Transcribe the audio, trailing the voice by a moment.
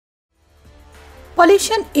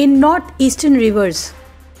Pollution in northeastern rivers.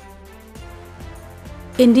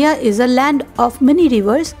 India is a land of many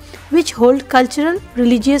rivers which hold cultural,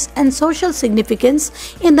 religious and social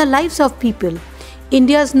significance in the lives of people.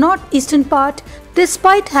 India's northeastern part,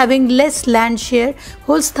 despite having less land share,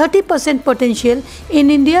 holds 30% potential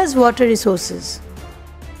in India's water resources.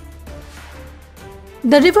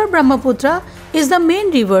 The river Brahmaputra is the main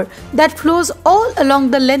river that flows all along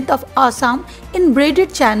the length of Assam in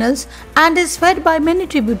braided channels and is fed by many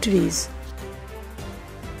tributaries.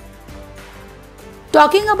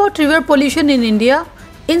 Talking about river pollution in India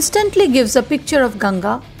instantly gives a picture of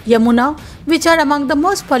Ganga, Yamuna, which are among the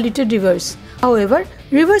most polluted rivers. However,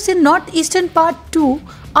 rivers in northeastern part too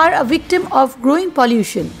are a victim of growing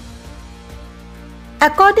pollution.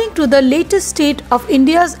 According to the latest State of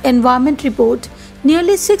India's Environment Report,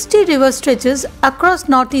 nearly 60 river stretches across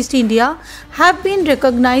northeast India have been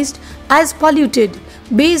recognized as polluted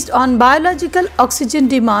based on biological oxygen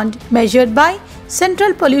demand measured by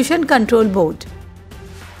Central Pollution Control Board.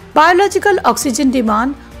 Biological oxygen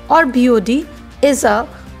demand or BOD is a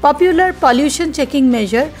popular pollution checking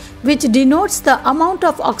measure which denotes the amount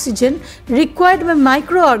of oxygen required by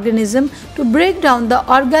microorganisms to break down the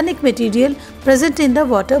organic material present in the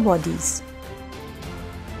water bodies.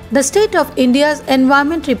 The State of India's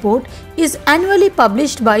Environment Report is annually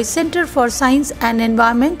published by Centre for Science and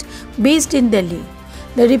Environment based in Delhi.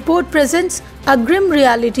 The report presents a grim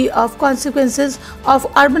reality of consequences of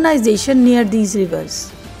urbanization near these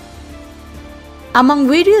rivers. Among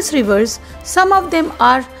various rivers, some of them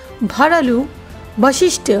are Bharalu,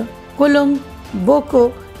 Bashishta, Kolong,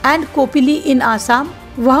 Boko and Kopili in Assam,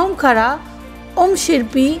 Vahumkhara,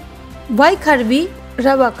 Shirpi, Vaikharvi,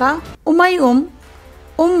 Ravaka, Umayum,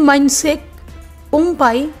 Mansek,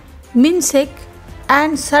 Pai, Minsek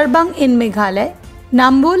and Sarbang in Meghalaya,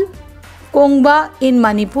 Nambul, Kongba in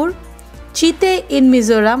Manipur, Chite in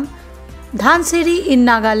Mizoram, Dhanseri in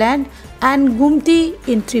Nagaland and Gumti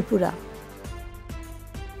in Tripura.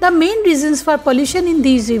 The main reasons for pollution in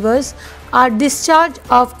these rivers are discharge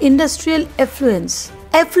of industrial effluents,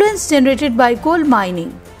 effluents generated by coal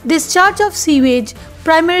mining, discharge of sewage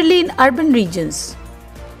primarily in urban regions.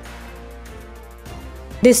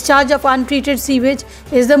 Discharge of untreated sewage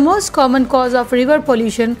is the most common cause of river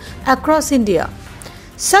pollution across India.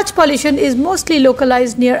 Such pollution is mostly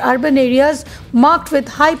localized near urban areas marked with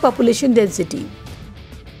high population density.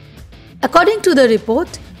 According to the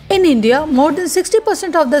report, in India, more than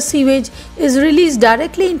 60% of the sewage is released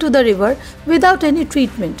directly into the river without any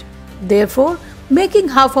treatment, therefore making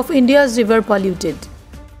half of India's river polluted.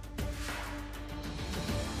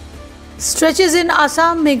 Stretches in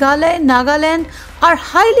Assam, Meghalaya, Nagaland are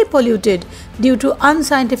highly polluted due to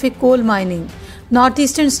unscientific coal mining.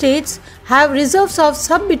 Northeastern states have reserves of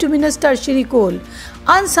subbituminous tertiary coal.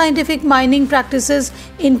 Unscientific mining practices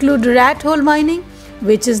include rat hole mining,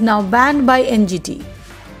 which is now banned by NGT.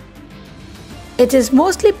 It is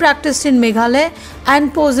mostly practiced in Meghalaya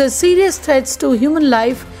and poses serious threats to human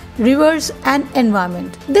life, rivers and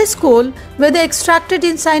environment. This coal, whether extracted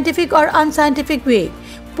in scientific or unscientific way,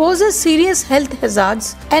 poses serious health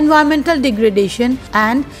hazards, environmental degradation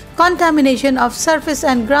and contamination of surface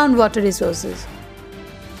and groundwater resources.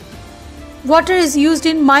 Water is used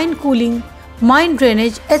in mine cooling, mine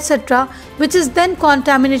drainage, etc., which is then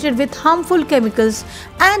contaminated with harmful chemicals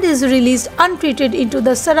and is released untreated into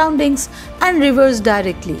the surroundings and rivers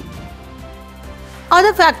directly.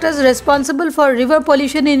 Other factors responsible for river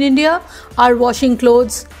pollution in India are washing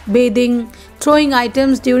clothes, bathing, throwing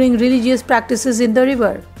items during religious practices in the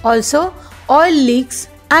river. Also, oil leaks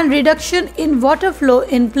and reduction in water flow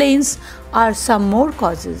in plains are some more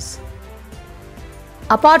causes.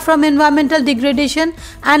 Apart from environmental degradation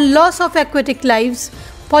and loss of aquatic lives,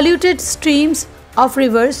 polluted streams of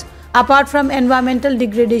rivers,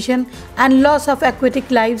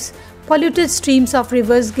 polluted streams of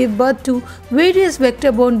rivers give birth to various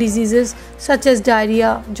vector-borne diseases such as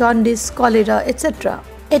diarrhea, jaundice, cholera, etc.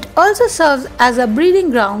 It also serves as a breeding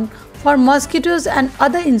ground for mosquitoes and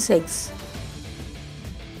other insects.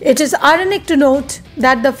 It is ironic to note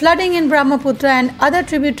that the flooding in Brahmaputra and other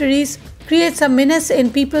tributaries creates a menace in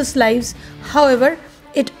people's lives. However,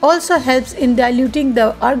 it also helps in diluting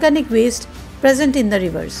the organic waste present in the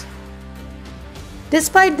rivers.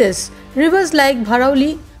 Despite this, rivers like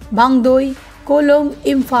Bharauli, Bangdoi, Kolong,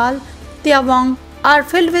 Imphal, Tiawang are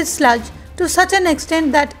filled with sludge to such an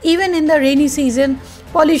extent that even in the rainy season,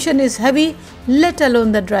 pollution is heavy, let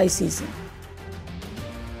alone the dry season.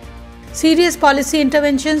 Serious policy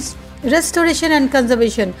interventions, restoration and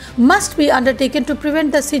conservation must be undertaken to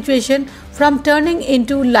prevent the situation from turning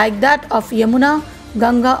into like that of Yamuna,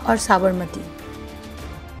 Ganga or Sabarmati.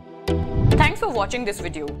 Thanks for watching this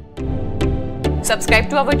video. Subscribe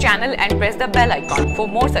to our channel and press the bell icon for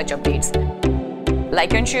more such updates.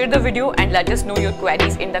 Like and share the video and let us know your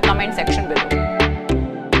queries in the comment section below.